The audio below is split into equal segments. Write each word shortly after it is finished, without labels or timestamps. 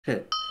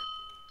Shit.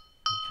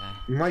 Okay.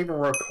 I'm not even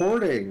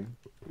recording.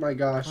 My What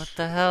gosh.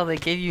 the hell? They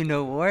gave you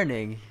no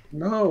warning.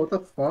 No, what the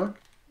fuck?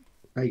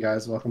 Hey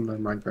guys, welcome to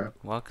Minecraft.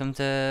 Welcome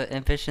to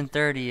Ambition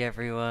 30,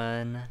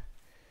 everyone.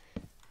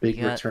 You Big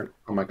got return.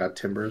 Oh my god,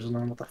 Timbers and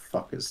on. What the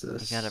fuck is you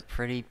got a this?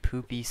 pretty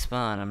poopy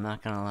spawn, I'm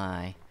not gonna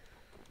lie.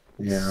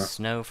 Yeah,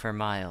 Snow for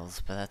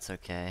miles, but that's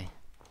okay.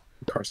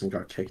 Carson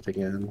got kicked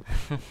again.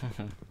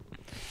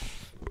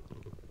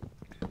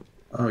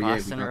 Oh yeah, we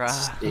Boston got Raw.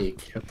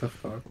 steak. What the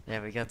fuck?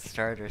 Yeah, we got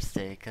starter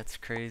steak. That's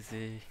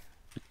crazy.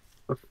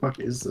 What the fuck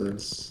is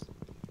this?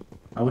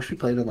 I wish we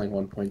played in like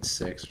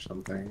 1.6 or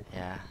something.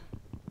 Yeah.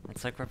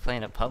 It's like we're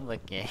playing a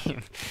public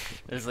game.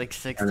 There's like I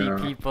 60 know.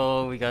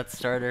 people, we got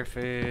starter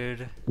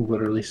food.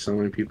 Literally so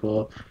many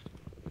people.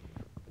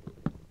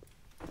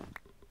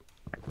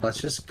 Let's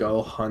just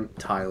go hunt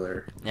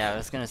Tyler. Yeah, I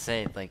was gonna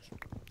say, like,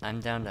 I'm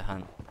down to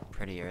hunt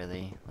pretty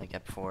early, like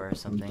at 4 or I'm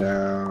something.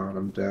 down.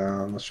 I'm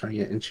down. Let's try to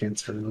get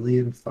enchants early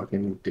and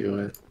fucking do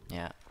it.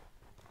 Yeah.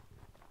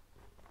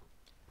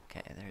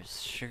 Okay,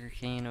 there's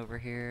sugarcane over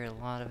here, a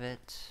lot of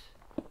it.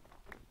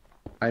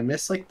 I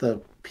miss like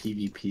the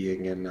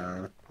PvPing in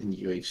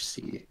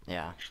UHC.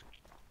 Yeah.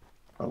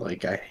 But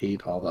like I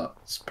hate all the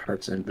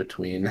parts in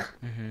between.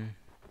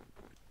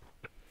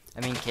 I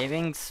mean,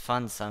 caving's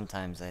fun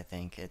sometimes, I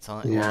think. Yeah, It's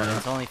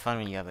only fun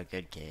when you have a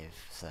good cave,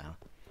 so.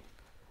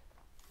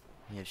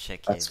 You have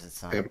shit caves, that's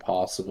it's not.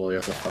 impossible. You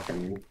have to Yeah.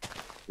 fucking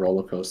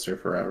roller coaster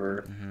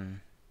forever.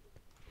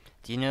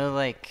 Do you know,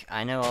 like,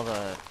 I know all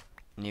the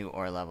new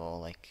ore level,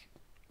 like,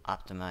 Oh,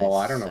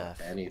 optimized I don't know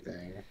stuff.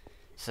 anything.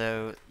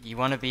 So, you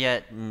want to be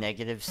at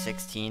negative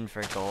 16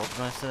 for gold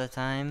most of the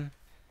time,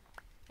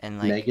 and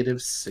like, Negative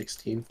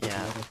 16 for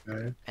yeah, gold,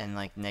 okay. and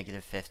like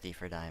negative 50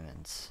 for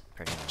diamonds,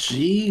 pretty much.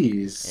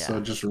 Jeez, so Yeah.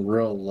 just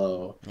real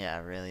low. Yeah,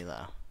 really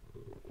low.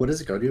 What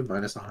does it go to?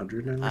 Minus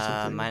 100 or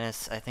something?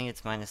 I think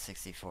it's minus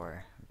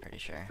 64, I'm pretty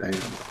sure. Dang,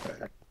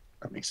 okay.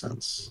 That makes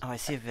sense. Oh, I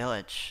see a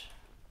village.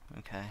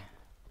 Okay.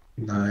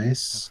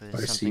 Nice. Hopefully I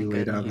there's see something you way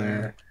good in down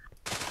here.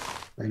 there.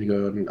 I need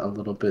to go a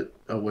little bit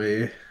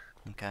away.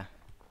 Okay.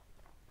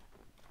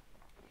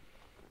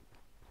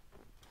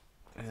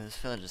 Ooh, this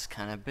village is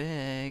kind of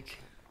big.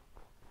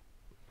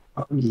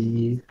 Oh,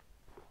 yeah.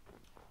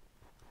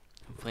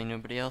 Hopefully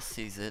nobody else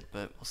sees it,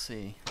 but we'll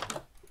see.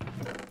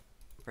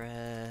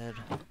 Bread.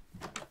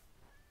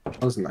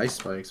 Those nice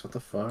spikes, what the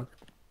fuck?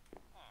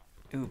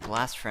 Ooh,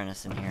 blast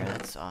furnace in here.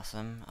 That's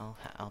awesome.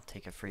 I'll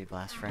take a free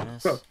blast Oh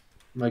furnace.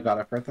 my god,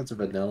 I forgot that's a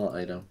vanilla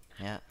item.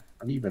 Yeah.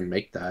 How do you even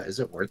make that? Is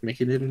it worth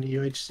making it into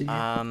UHC?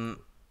 Um,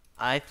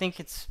 I think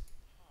it's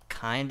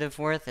kind of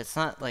worth. It's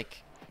not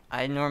like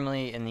I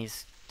normally in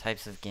these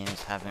types of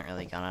games haven't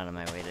really gone out of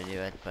my way to do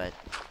it, but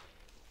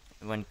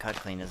when cut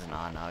clean isn't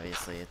on,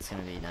 obviously it's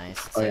gonna be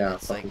nice. Oh yeah,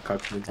 fucking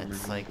cutscenes and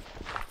It's everything. like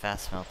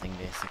fast melting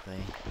basically.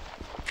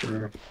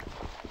 Sure.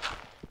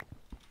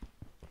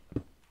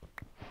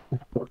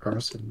 Poor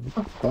Carson.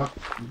 What the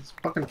fuck? These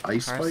fucking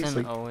ice spikes? Carson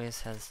Like,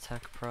 always has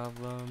tech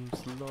problems.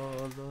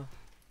 Lol.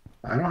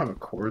 I don't have a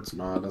chords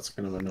mod. That's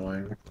kind of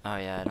annoying. Oh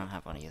yeah, I don't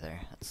have one either.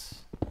 That's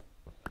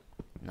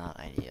not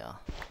ideal.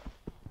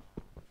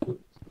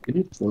 Can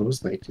you close?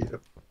 Thank you.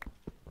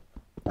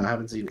 I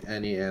haven't seen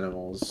any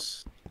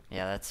animals.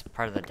 Yeah, that's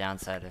part of the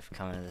downside of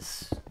coming to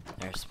this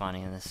or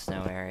spawning in this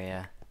snow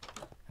area.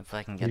 Hopefully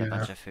I can get a Yeah,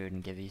 bunch of food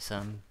and give you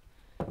some.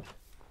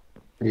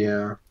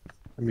 yeah.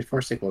 I mean,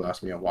 first take will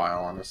last me a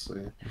while,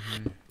 honestly.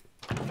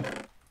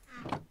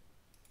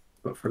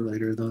 But for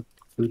later, the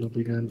food will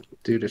be good.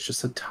 Dude, it's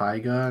just a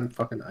taiga and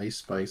fucking ice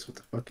spikes. What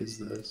the fuck is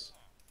this?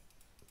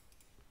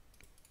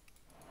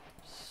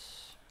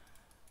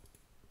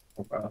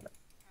 Oh, wow.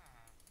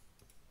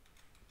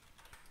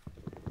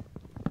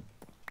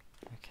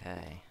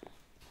 Okay.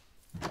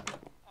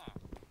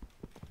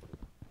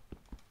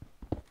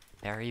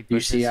 Berry You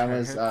see, bushes I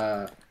was,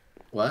 hurt?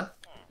 what?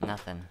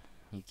 Nothing.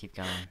 You keep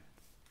going.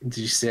 Did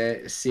you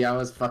see I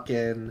was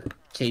fucking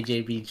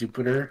KJB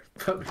Jupiter?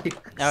 Put me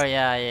Oh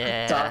yeah,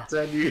 yeah. top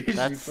 10 UHG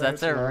That's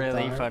players a of all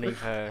really time. funny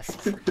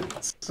post.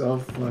 It's so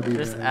funny,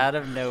 Just man. out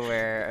of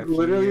nowhere, a few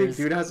Literally, years.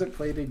 dude hasn't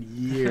played in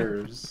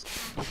years.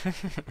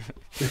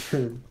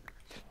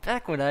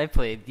 Back when I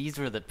played, these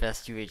were the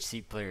best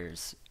UHC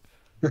players.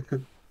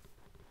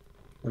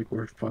 Like,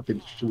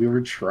 we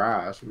were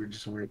trash. We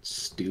just weren't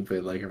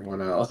stupid like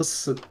everyone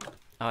else. Oh,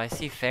 I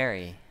see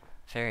Fairy.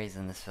 Fairy's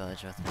in this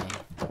village with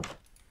me.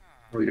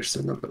 Well, you're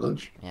still in the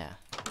village. Yeah.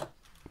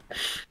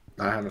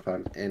 I haven't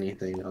found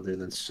anything other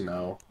than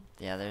snow.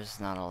 Yeah, there's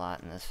not a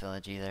lot in this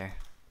village either.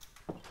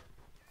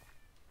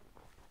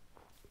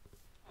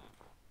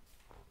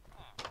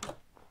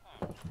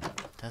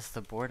 Does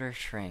the border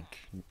shrink?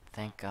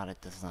 Thank God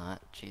it does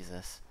not.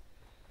 Jesus.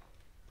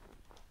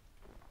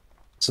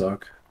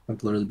 Suck.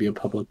 That'd literally be a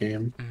public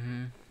game.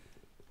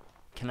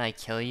 Can I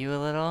kill you a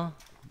little?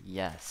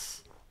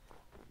 Yes.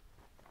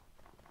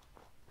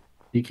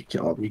 You could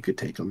kill him. You could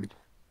take him.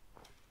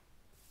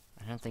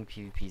 I don't think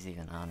PvP's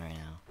even on right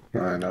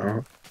now. I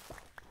know.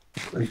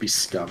 It'd be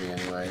scummy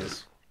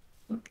anyways.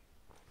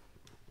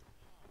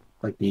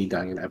 Like me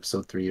dying in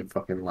episode 3 of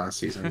fucking last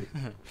season.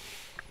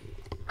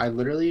 I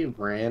literally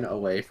ran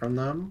away from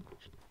them.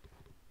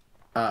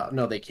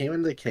 No, they came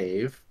in the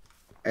cave,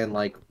 and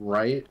like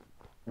right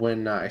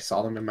when I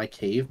saw them in my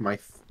cave, my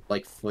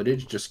like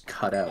footage just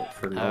cut out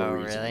for no Oh,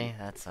 reason, really?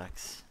 That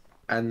sucks.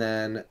 and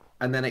then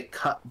it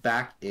cut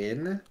back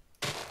in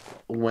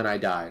when I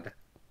died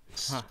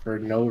Huh. for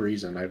no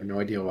reason. I have no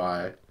idea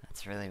why.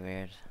 That's really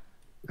weird.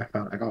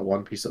 I got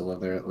one piece of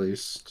leather at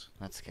least.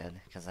 That's good,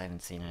 because I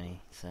haven't seen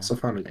any, so. Also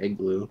found an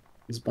igloo.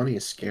 This bunny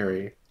is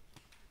scary.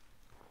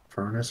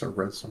 Furnace or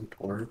redstone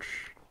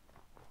torch.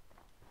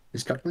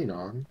 Is Kathleen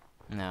on?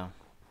 No.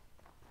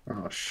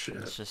 Oh It's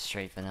shit. just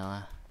straight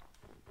vanilla.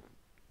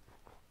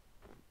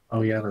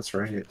 Oh yeah, that's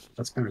right.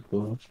 That's kind of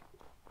cool.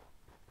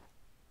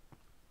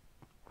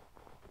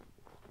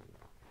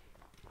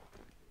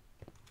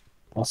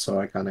 Also,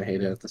 I kind of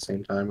hate it at the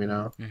same time, you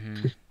know?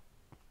 Mm-hmm.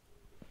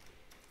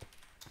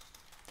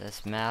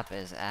 This map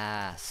is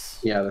ass.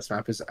 Yeah, this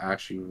map is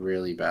actually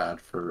really bad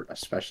for,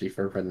 especially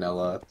for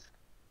vanilla.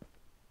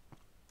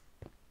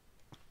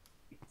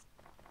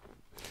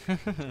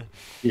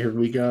 Here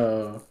we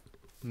go.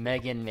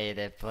 Megan made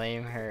it.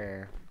 Blame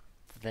her.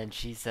 Then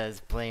she says,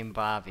 blame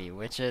Bobby.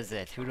 Which is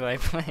it? Who do I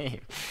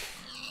blame?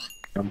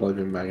 I'm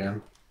blaming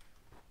Megan.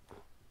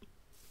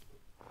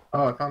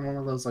 Oh, I found one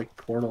of those like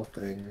portal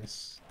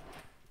things.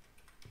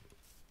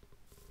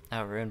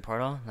 Oh, ruined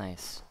portal?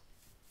 Nice.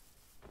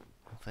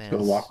 Hopefully it Go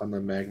walk has, on the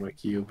magma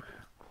cube.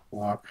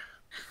 Walk.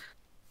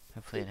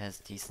 hopefully it has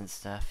decent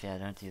stuff. Yeah,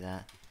 don't do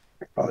that.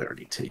 Probably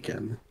already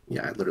taken.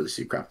 Yeah, I literally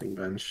see crafting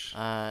bench.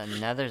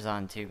 Nether's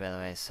on too, by the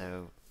way,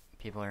 so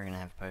people are gonna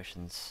have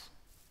potions.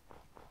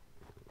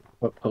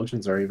 What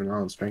potions are even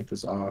on? Strength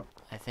is off.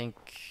 I think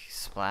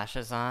Splash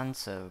is on,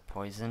 so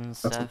poison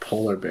That's a stuff.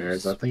 polar bear.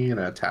 Is that thing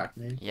gonna attack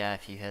me? Yeah,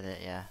 if you hit it,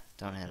 yeah.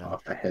 Don't hit Oh, him.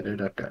 if I hit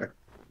it, okay.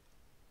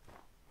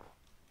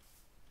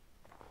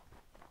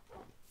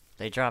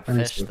 They drop I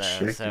need fish some though,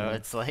 so chicken.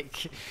 it's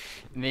like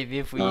maybe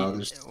if No, we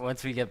there's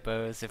once we get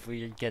bows, if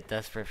we get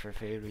desperate for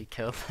food, we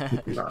kill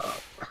that. no.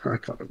 I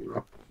gotta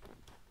know.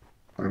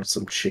 I have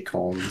some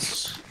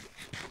chickens.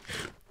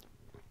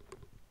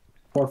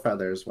 4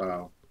 feathers.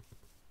 Wow.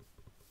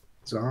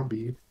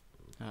 Zombie.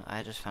 Oh,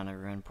 I just found a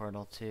ruined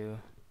portal too.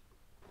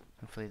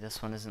 Hopefully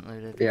this one isn't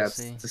looted. Yeah, We'll it's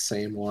see. the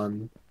same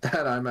one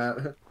that I'm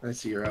at. I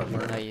see your Oh,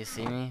 outline. you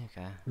see me?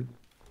 Okay.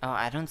 Oh,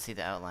 I don't see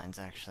the outlines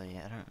actually.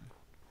 I don't.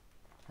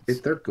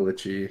 That's, They're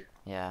glitchy.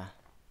 yeah.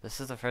 This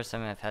is the first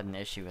time I've had an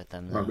issue with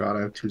them Oh though. god,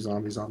 I have 2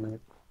 zombies on me.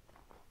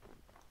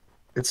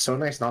 It's so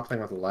nice not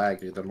playing with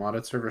lag, dude. The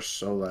modded server's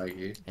so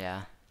laggy.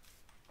 Yeah.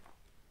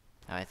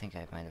 Oh, I think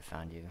I might have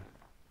found you.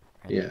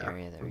 Or in the Yeah,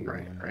 area that we were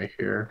right, in. right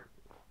here.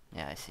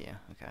 Yeah, I see you.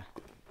 Okay.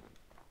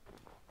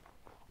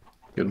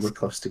 Good, we're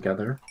close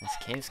together. This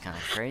cave's kind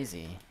of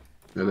crazy.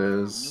 It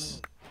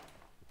is.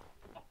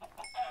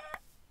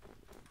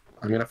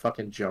 I'm gonna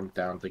fucking jump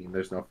down thinking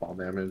there's no fall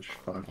damage.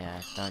 Fuck.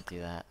 Yeah, don't do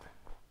that.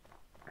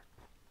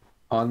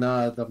 On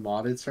the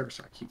modded server,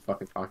 so I keep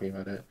fucking talking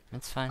about it.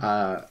 It's fine.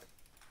 Uh,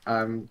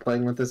 I'm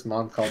playing with this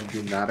mod called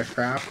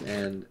Pneumaticraft,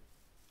 and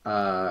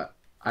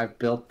I've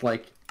built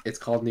like it's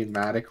called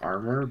pneumatic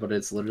armor, but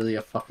it's literally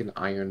a fucking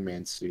Iron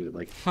Man suit.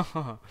 Like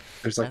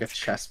there's like a That's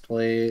chest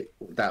plate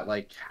that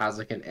like has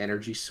like an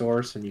energy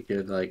source, and you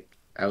could like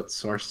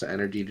outsource the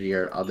energy to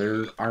your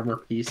other armor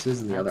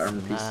pieces, and the other that's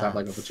armor pieces have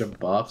like a bunch nuts. of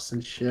buffs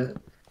and shit.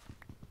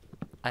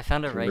 I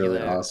found a It's really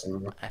regular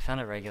awesome. I found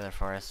a regular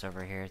forest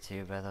over here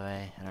too, by the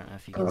way. I don't know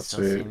if you can Oh, still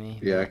see sweet. me,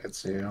 Yeah, I but can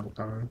see it all the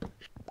time.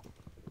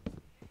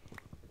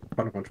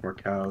 Found a bunch more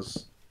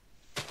cows.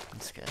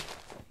 it's good.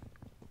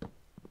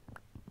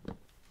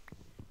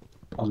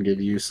 I'll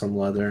give you some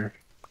leather.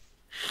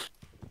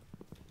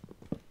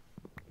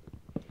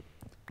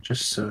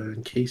 Just so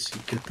in case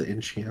you get the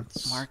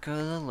enchants. Marco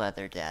the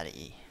Leather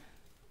Daddy.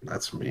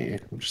 That's me.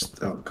 I'm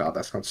just, oh god,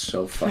 that sounds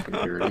so fucking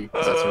dirty.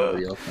 'Cause that's a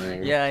real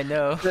thing. Yeah, I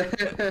know.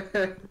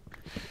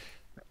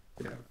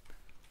 Yeah,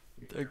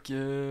 Thank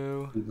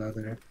you.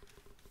 leather.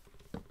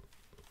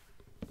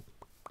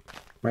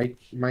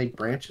 My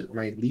branches,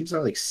 my leaves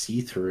are like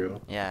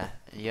see-through. Yeah,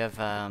 you have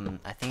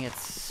I think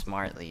it's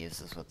smart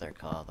leaves is what they're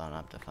called on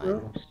Optifine.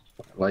 Oh,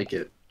 I like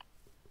it.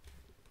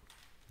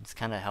 It's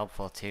kind of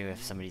helpful too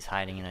if somebody's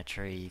hiding in a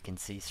tree, you can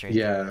see straight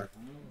through Yeah, it.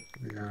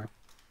 yeah.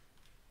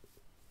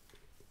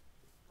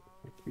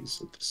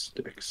 These are the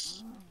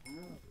sticks.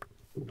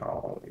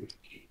 No.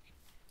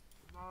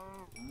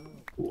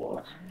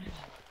 Cool.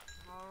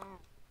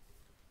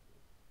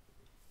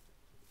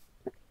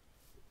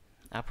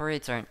 Upper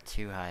rates aren't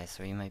too high,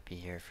 so we might be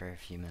here for a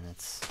few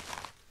minutes.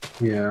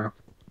 Yeah,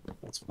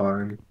 that's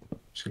fine.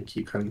 Just gonna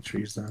keep cutting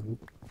trees then.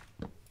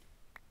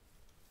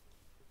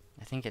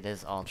 I think it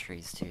is all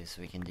trees too,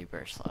 so we can do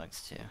birch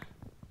logs too.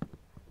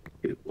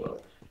 It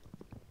will.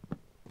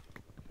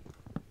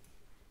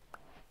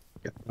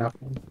 Get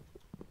that one.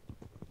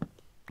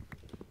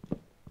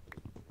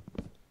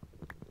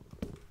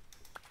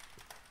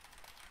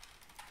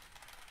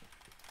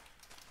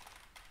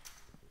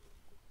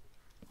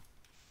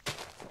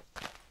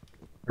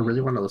 I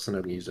really want to listen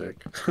to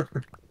music.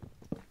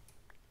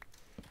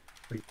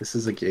 Like, this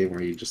is a game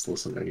where you just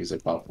listen to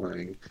music while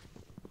playing.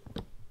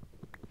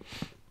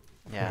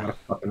 I Yeah. gotta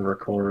fucking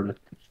record.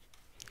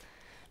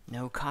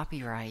 No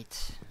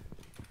copyright.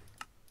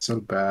 So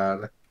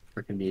bad.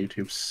 Freaking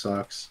YouTube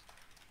sucks.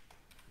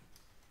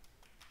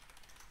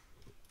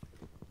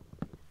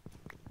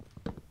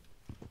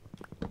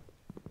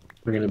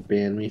 They're gonna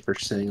ban me for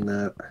saying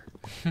that.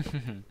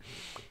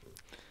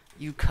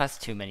 You cuss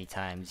too many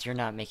times. You're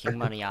not making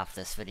money off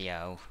this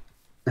video.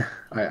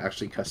 I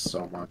actually cuss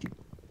so much.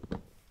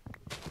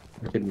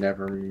 I could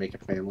never make a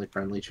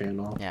family-friendly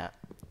channel. Yeah.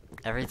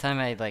 Every time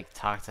I like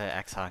talk to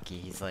X Hockey,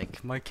 he's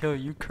like, "Micale,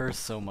 you curse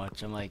so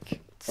much." I'm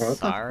like, What the fuck?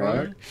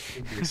 "Sorry."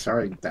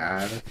 Sorry,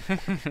 Dad.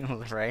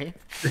 Right?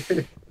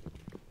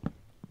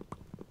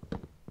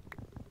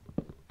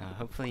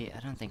 Hopefully, I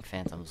don't think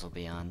Phantoms will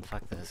be on.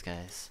 Fuck those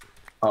guys.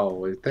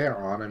 Oh, if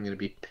they're on, I'm gonna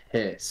be I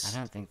pissed.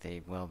 don't think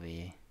they will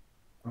be.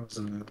 Oh, there's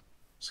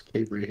a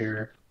cave right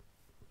here.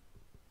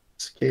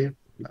 It's a cave?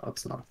 No,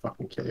 it's not a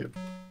fucking cave.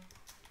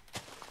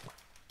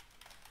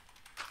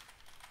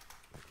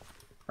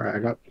 Alright, I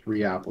got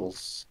 3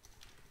 apples.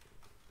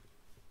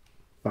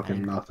 I Fucking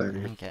didn't, I nothing.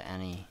 didn't get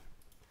any.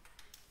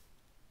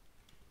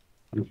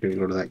 I'm gonna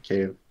go to that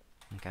cave.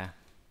 Okay.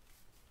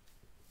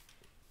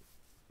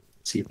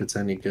 See if it's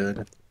any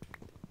good.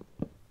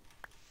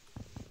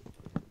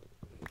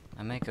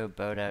 I might go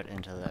boat out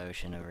into the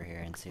ocean over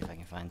here and see if I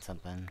can find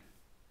something.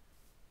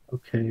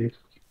 Okay.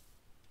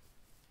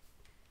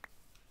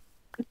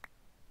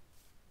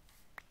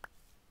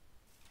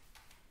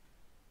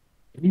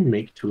 Can you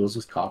make tools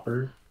with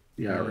copper?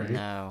 Yeah, right?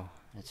 No,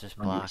 it's just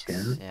Oh, you blocks.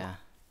 can? Yeah.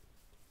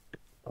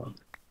 Oh,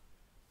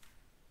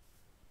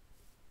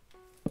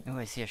 Oh,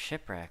 I see a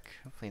shipwreck.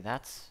 Hopefully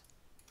that's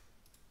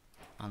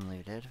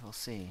unlooted. We'll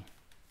see.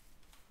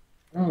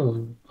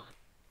 oh.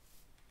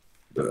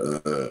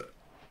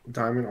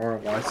 Diamond ore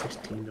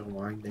Y16 to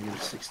Y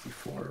negative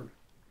 64.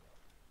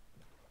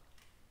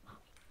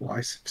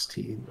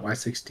 Y16.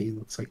 Y16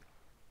 looks like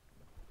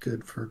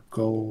good for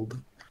gold.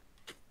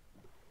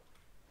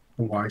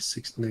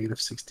 Y6 negative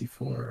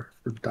 64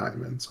 for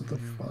diamonds. What the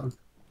fuck?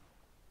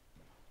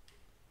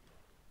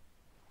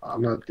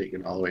 I'm not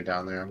digging all the way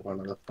down there. I'm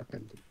going to the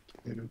fucking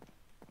cave.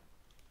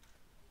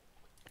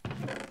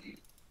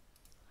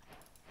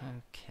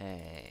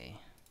 Okay.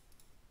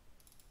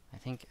 I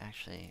think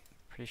actually,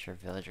 pretty sure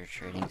villager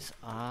trading's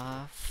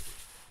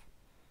off.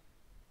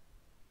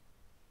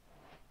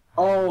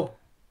 Oh!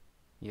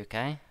 You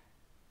okay?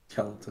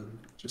 Skeleton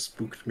just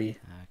spooked me.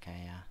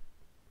 Okay, yeah.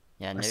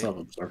 Yeah, I no. still have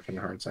absorption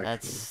hearts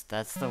actually.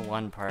 That's the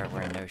one part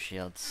where no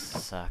shields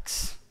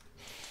sucks.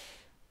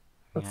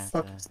 What the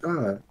fuck is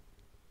that?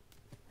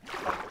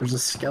 There's a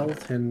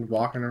skeleton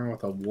walking around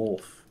with a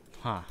wolf.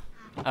 Huh.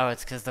 Oh,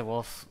 it's because the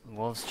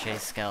wolves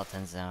chase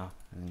skeletons now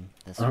in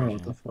this I don't know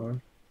what version. the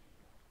fuck.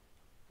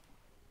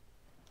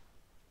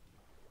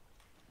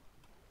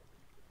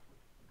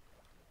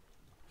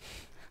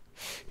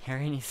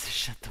 Harry needs to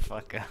shut the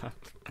fuck up.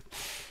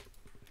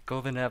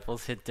 Golden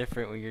apples hit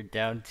different when you're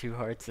down 2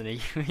 hearts in a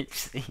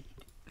UHC.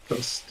 So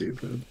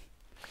stupid.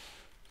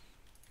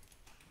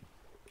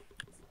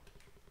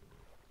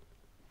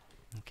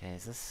 Okay,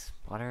 is this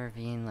water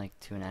ravine like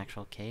to an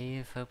actual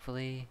cave,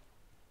 hopefully?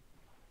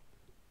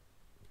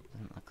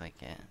 Doesn't look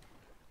like it.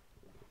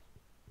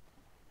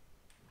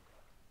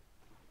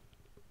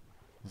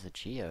 There's a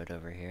geode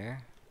over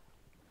here.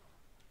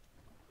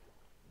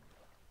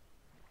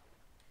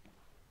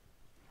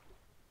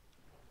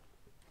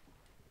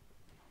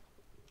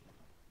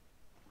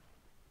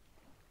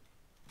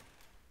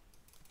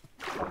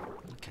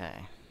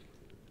 Okay.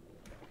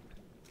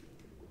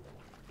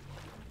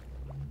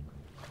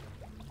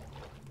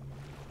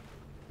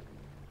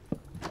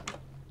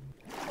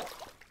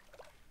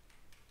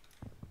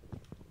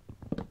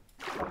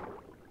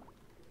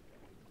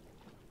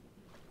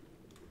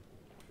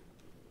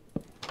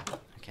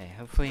 Okay,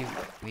 hopefully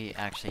we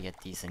actually get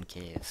decent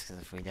caves,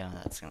 because if we don't,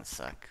 that's gonna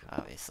suck,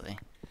 obviously.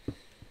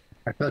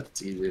 I thought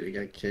it's easy to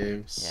get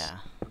caves. Yeah.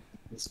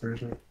 This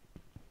version.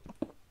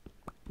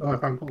 Oh, I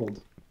found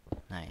gold.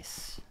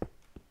 Nice. I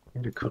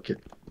need to cook it.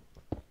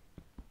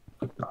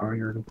 Cook the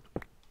iron.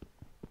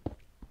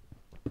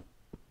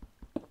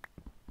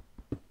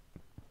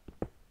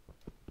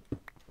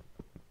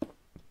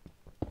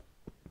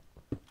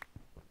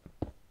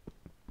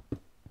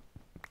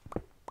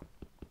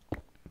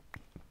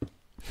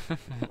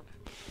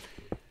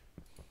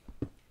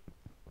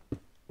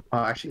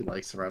 I actually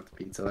like Survived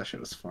Pizza. That shit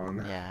was fun.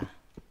 Yeah.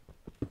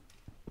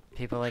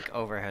 People like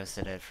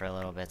overhosted it for a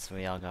little bit, so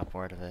we all got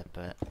bored of it,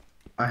 but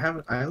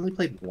I only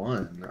played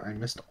one. I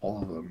missed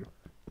all of them.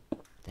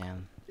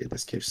 damn. Yeah,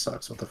 this cave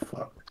sucks. What the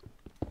fuck?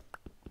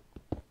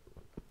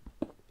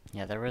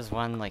 Yeah, there was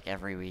one like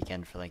every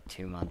weekend for like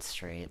 2 months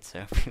straight,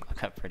 so people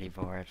got pretty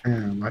bored.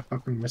 Damn, I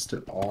fucking missed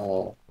it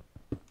all.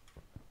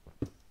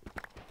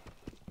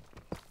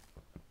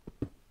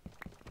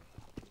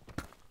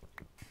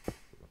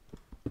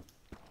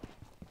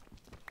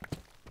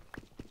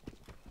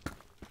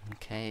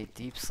 Okay,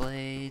 deep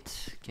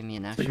slate. Give me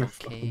an It's like actual a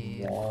fucking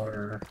cave.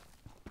 water.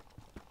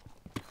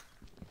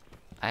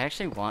 I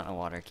actually want a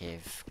water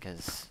cave,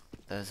 because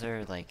those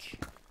are like...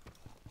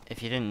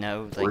 if you didn't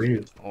know, like,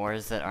 Breathe.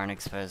 ores that aren't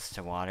exposed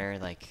to water,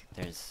 like,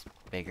 there's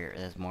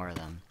more of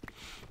them.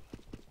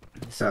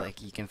 So, Yeah.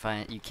 like, you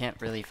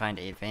can't really find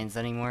 8 veins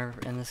anymore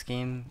in this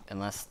game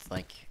unless,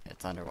 like,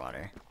 it's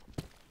underwater.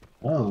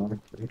 Oh,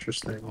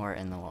 interesting. Or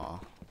in the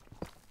wall.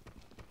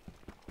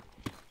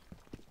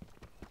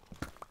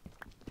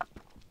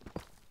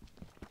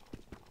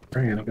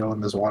 We're gonna go in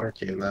this water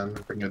cave then.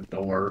 Bring a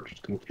door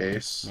just in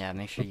case. Yeah,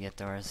 make sure you get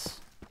doors.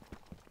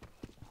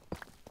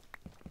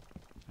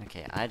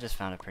 Okay, I just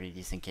found a pretty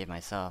decent cave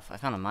myself. I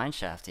found a mine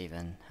shaft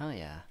even. Hell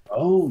yeah.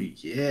 Oh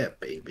yeah,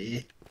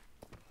 baby.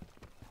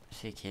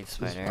 See a cave This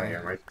is why spider.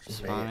 I my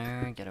teammate.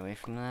 Spawner, get away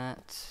from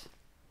that.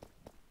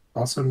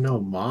 Also, no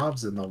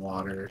mobs in the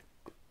water.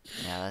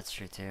 Yeah, that's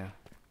true too.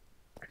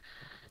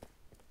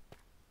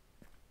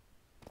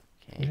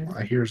 Okay.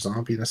 I hear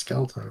zombie and a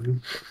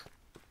skeleton.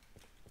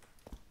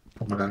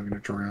 Oh my god, I'm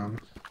gonna drown.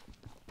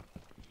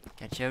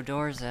 Get your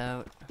doors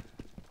out.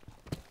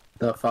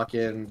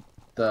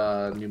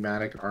 The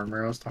pneumatic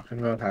armor I was talking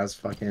about has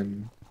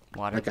fucking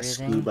Water like a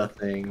breathing? scuba Oh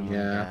thing, my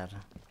yeah. god.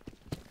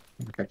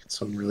 Like I can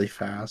swim really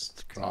fast.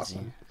 It's It's crazy.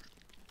 awesome.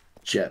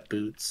 Jet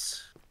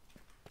boots.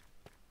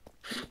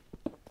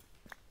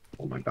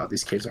 Oh my god,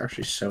 these caves are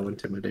actually so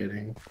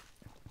intimidating.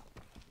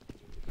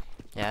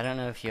 Yeah, I don't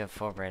know if you have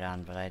Fulbright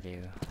on, but I do.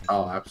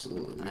 Oh,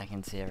 absolutely. I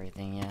can see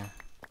everything, yeah.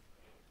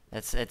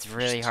 It's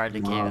really Just hard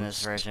to cave in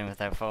this mobs. version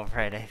without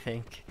Fulbright, I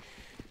think.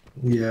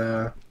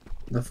 Yeah.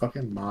 The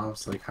fucking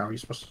mobs, like, how are you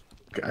supposed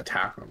to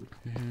attack them?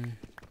 Hmm.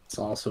 It's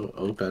also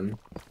open.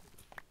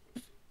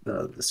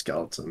 The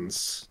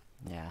skeletons.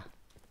 Yeah.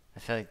 I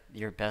feel like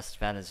your best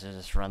bet is to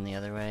just run the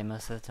other way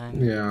most of the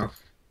time. Yeah.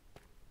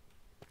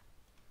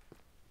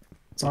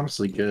 It's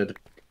honestly good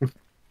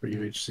for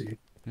UHC.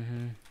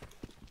 Mm-hmm.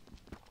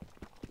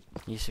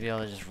 You used to be able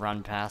to just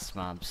run past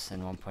mobs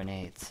in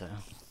 1.8, so...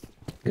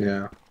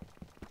 Yeah.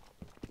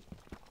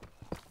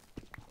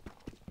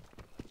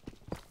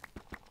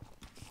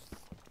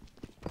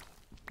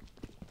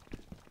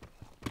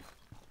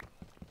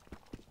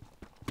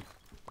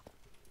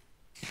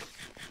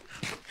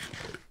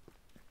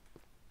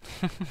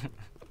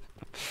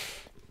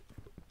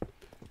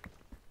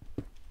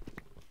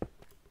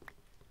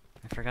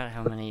 I forgot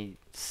how many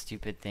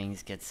stupid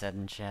things get said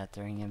in chat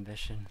during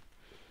Ambition.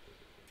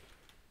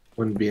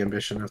 Wouldn't be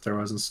ambition if there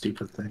wasn't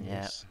stupid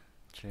Yeah, things.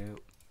 true.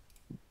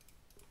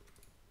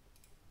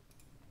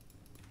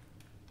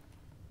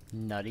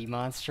 Nutty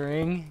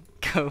monstering?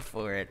 Go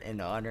for it, in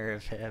honor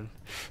of him.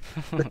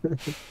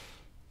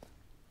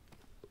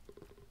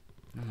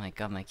 Oh my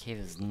god, my cave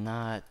is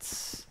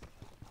nuts.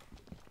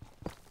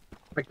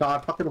 My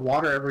god, fucking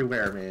water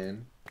everywhere,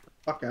 man.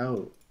 Fuck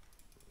out.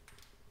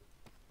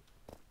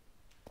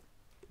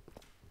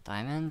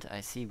 Diamond? I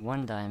see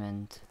 1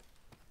 diamond.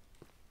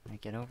 I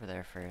get over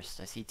there first.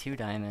 I see 2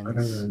 Better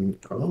diamonds. than...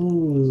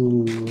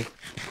 Oh.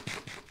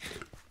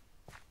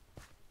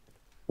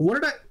 What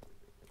did I...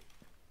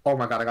 Oh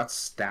my god, I got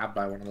stabbed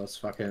by one of those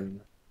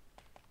fucking...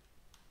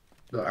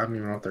 I don't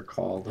even know what they're A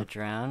called.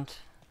 drowned?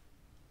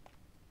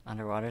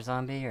 Underwater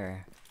zombie,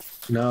 or?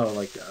 No,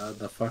 like,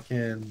 the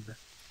fucking...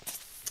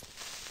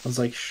 Those,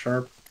 like,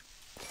 sharp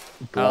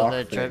Oh, block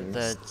the things.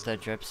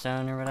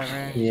 dripstone or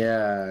whatever?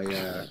 Yeah,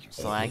 yeah.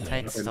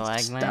 Stalactites, And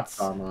stepped stalagmites?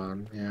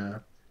 on, yeah.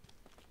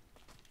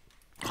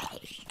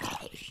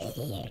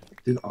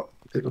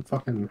 Did a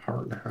fucking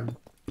heart now.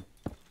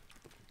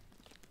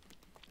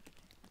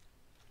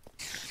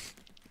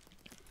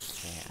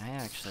 Okay, I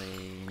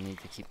actually need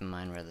to keep in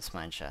mind where this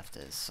mine shaft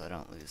is so I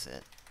don't lose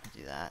it. I'll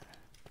do that.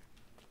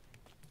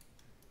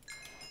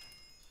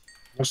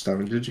 What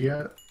stomach did you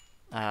get?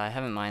 I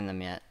haven't mined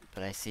them yet,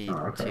 but I see Oh,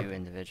 okay. 2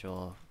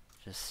 individual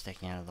just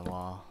sticking out of the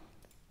wall.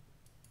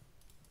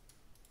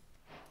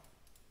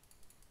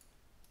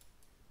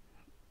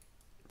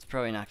 It's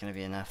probably not going to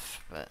be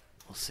enough, but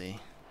we'll see.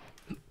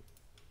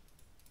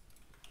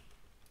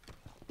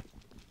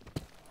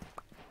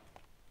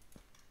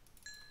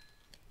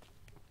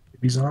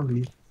 Baby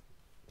zombie.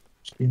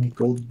 Just give me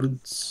gold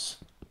boots.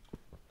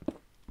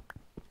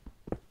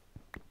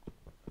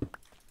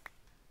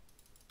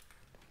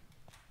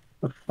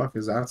 What the fuck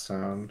is that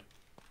sound?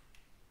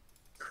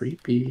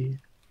 Creepy.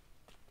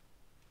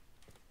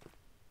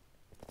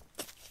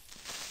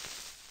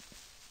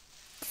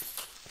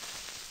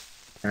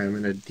 I'm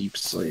in a deep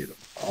slate.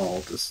 All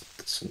this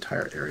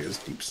entire area is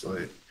deep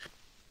slate.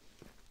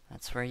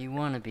 That's where you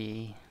want to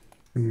be.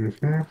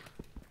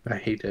 I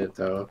hate it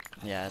though.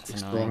 Yeah, it's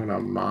It's annoying. throwing a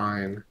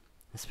mine.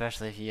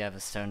 Especially if you have a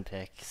stone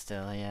pick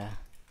still, yeah.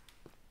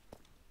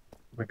 Oh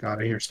my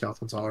god, I hear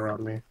skeletons all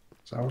around me.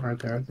 Is that one right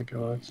there? I think it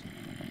was.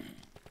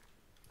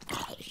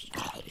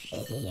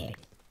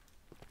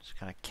 Just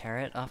got a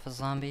carrot off a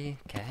zombie,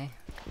 okay.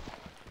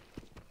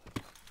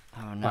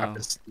 Oh no.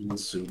 Lapis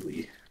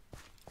lazuli.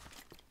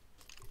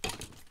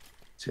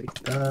 Take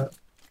that.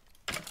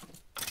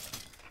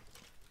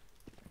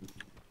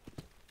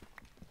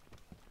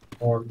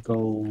 More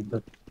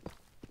gold.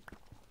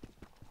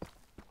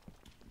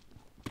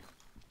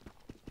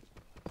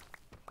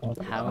 Oh,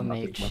 How I'm not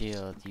make big much.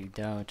 shield? You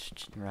don't,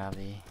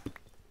 Robbie.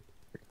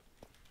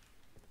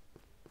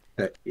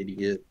 That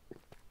idiot.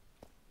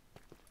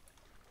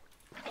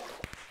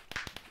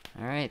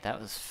 Alright, that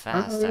was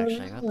fast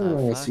actually. What the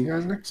Alright, fuck? see you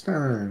guys next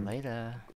time. Later.